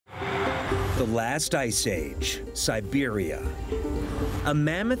The last ice age, Siberia. A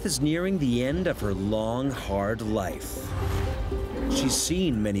mammoth is nearing the end of her long, hard life. She's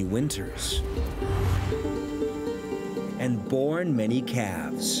seen many winters and borne many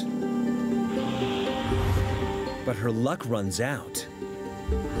calves. But her luck runs out.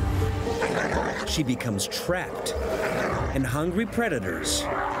 She becomes trapped, and hungry predators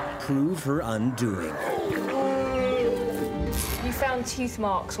prove her undoing. You found tooth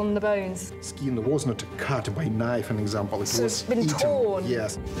marks on the bones. Skin was not cut by knife, an example. It So was it's been eaten. torn.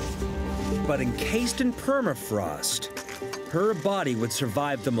 Yes. But encased in permafrost, her body would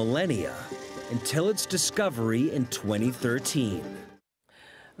survive the millennia until its discovery in 2013.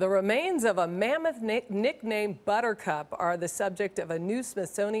 The remains of a mammoth nicknamed Buttercup are the subject of a new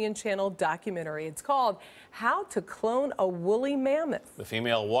Smithsonian Channel documentary. It's called How to Clone a Woolly Mammoth. The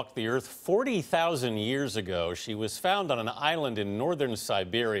female walked the earth 40,000 years ago. She was found on an island in northern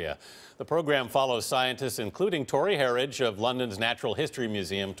Siberia. The program follows scientists, including Tori Herridge of London's Natural History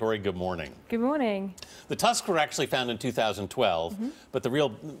Museum. Tori, good morning. Good morning. The tusks were actually found in 2012, but the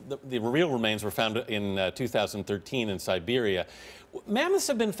real remains were found in 2013 in Siberia. Mammoths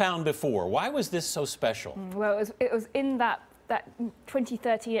have been found before. Why was this so special? Well, it was in that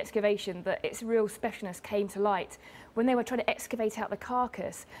 2013 excavation that its real specialness came to light when they were trying to excavate out the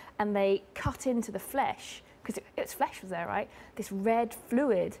carcass and they cut into the flesh, because its flesh was there, right? This red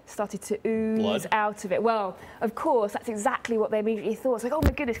fluid started to ooze Blood? out of it. Well, of course, that's exactly what they immediately thought. It's like, oh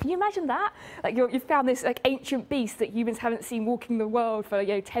my goodness, can you imagine that? Like you've found this like ancient beast that humans haven't seen walking the world for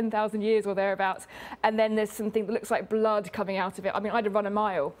 10,000 years or thereabouts, and then there's something that looks like blood coming out of it. I mean, I'd have run a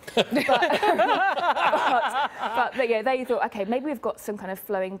mile. but yeah, they thought, okay, maybe we've got some kind of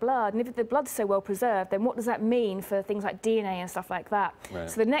flowing blood, and if the blood's so well preserved, then what does that mean for things like DNA and stuff like that? Right.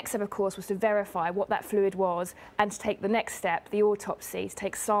 So the next step, of course, was to verify what that fluid was, and to take the next step, the autopsy, to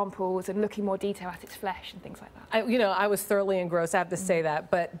take samples and look in more detail at its flesh and things like that. I was thoroughly engrossed, I have to say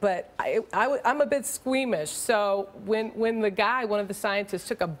that, but I'm a bit squeamish. So when one of the scientists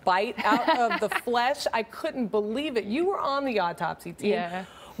took a bite out of the flesh, I couldn't believe it. You were on the autopsy team. Yeah.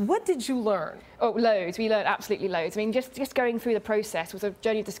 What did you learn? Oh, loads. We learned absolutely loads. I mean, just going through the process was a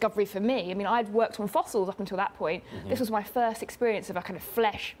journey of discovery for me. I mean, I'd worked on fossils up until that point. This was my first experience of a kind of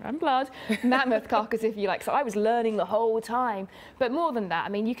flesh and blood mammoth carcass, if you like. So I was learning the whole time. But more than that, I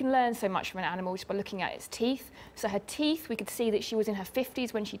mean, you can learn so much from an animal just by looking at its teeth. So her teeth, we could see that she was in her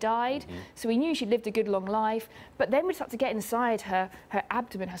 50s when she died. So we knew she'd lived a good long life. But then we started to get inside her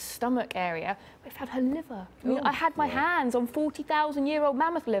abdomen, her stomach area. We found her liver. I mean, I had my hands on 40,000-year-old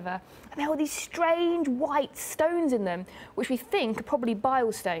mammoth liver, and there were these strange white stones in them, which we think are probably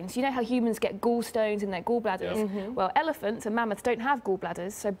bile stones. You know how humans get gallstones in their gallbladders? Well, elephants and mammoths don't have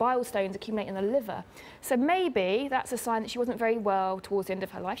gallbladders, so bile stones accumulate in the liver. So maybe that's a sign that she wasn't very well towards the end of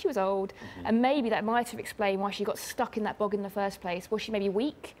her life. She was old, and maybe that might have explained why she got stuck in that bog in the first place. Was she maybe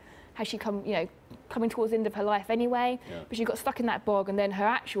weak? Has she coming towards the end of her life anyway? But she got stuck in that bog, and then her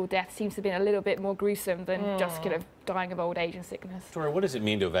actual death seems to have been a little bit more gruesome than just kind of dying of old age and sickness. Tori, what does it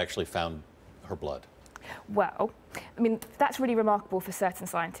mean to have actually found her blood? Well, I mean, that's really remarkable for certain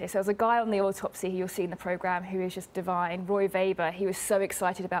scientists. There was a guy on the autopsy who you'll see in the programme who is just divine, Roy Weber. He was so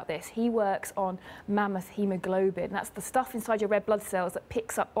excited about this. He works on mammoth hemoglobin. That's the stuff inside your red blood cells that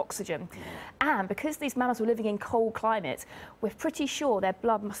picks up oxygen. And because these mammoths were living in cold climates, we're pretty sure their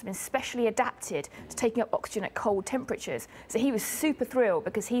blood must have been specially adapted to taking up oxygen at cold temperatures. So he was super thrilled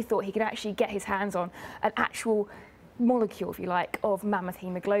because he thought he could actually get his hands on an actual molecule, if you like, of mammoth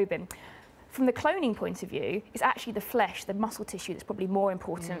hemoglobin. From the cloning point of view, it's actually the flesh, the muscle tissue that's probably more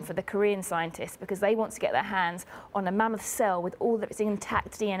important for the Korean scientists, because they want to get their hands on a mammoth cell with all of its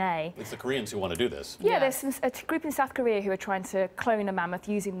intact DNA. It's the Koreans who want to do this. Yeah, there's a group in South Korea who are trying to clone a mammoth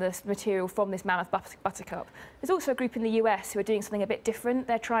using this material from this mammoth buttercup. There's also a group in the US who are doing something a bit different.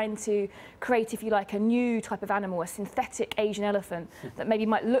 They're trying to create, if you like, a new type of animal, a synthetic Asian elephant that maybe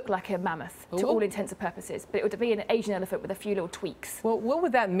might look like a mammoth to all intents and purposes, but it would be an Asian elephant with a few little tweaks. Well, what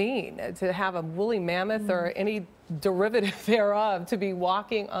would that mean to have a woolly mammoth or any derivative thereof to be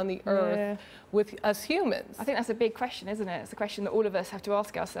walking on the earth with us humans? I think that's a big question, isn't it? It's a question that all of us have to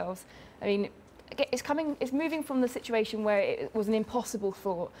ask ourselves. I mean, it's moving from the situation where it was an impossible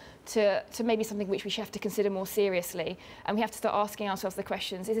thought to maybe something which we should have to consider more seriously. And we have to start asking ourselves the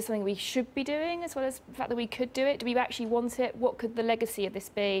questions, is this something we should be doing, as well as the fact that we could do it? Do we actually want it? What could the legacy of this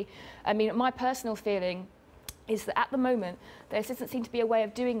be? I mean, my personal feeling is that at the moment there doesn't seem to be a way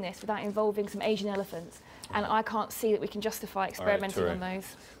of doing this without involving some Asian elephants, and I can't see that we can justify experimenting on those.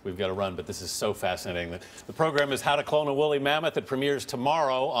 We've got to run, but this is so fascinating. The program is How to Clone a Woolly Mammoth. It premieres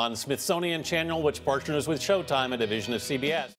tomorrow on Smithsonian Channel, which partners with Showtime, a division of CBS.